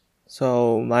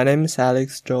So my name is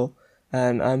Alex Zhou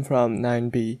and I'm from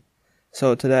 9B.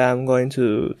 So today I'm going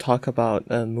to talk about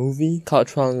a movie called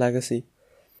Tron Legacy.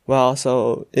 Well,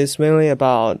 so it's mainly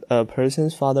about a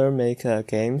person's father make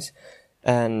games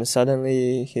and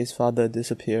suddenly his father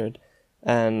disappeared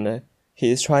and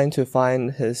he's trying to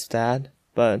find his dad,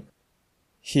 but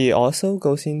he also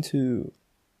goes into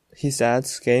his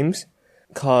dad's games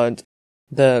called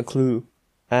The Clue,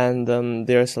 and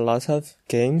there's a lot of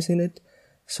games in it.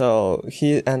 So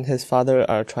he and his father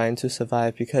are trying to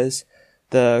survive because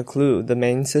the Clue, the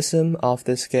main system of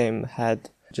this game, had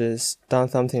just done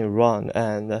something wrong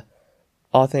and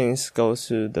all things go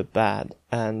to the bad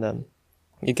and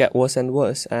it get worse and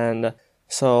worse. And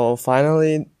so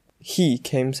finally he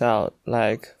came out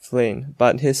like fleeing,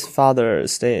 but his father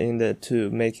stayed in there to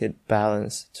make it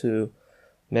balance, to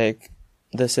make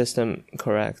the system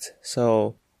correct.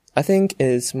 So I think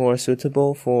it's more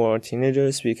suitable for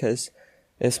teenagers because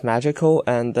it's magical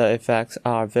and the effects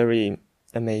are very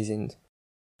amazing.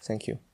 Thank you.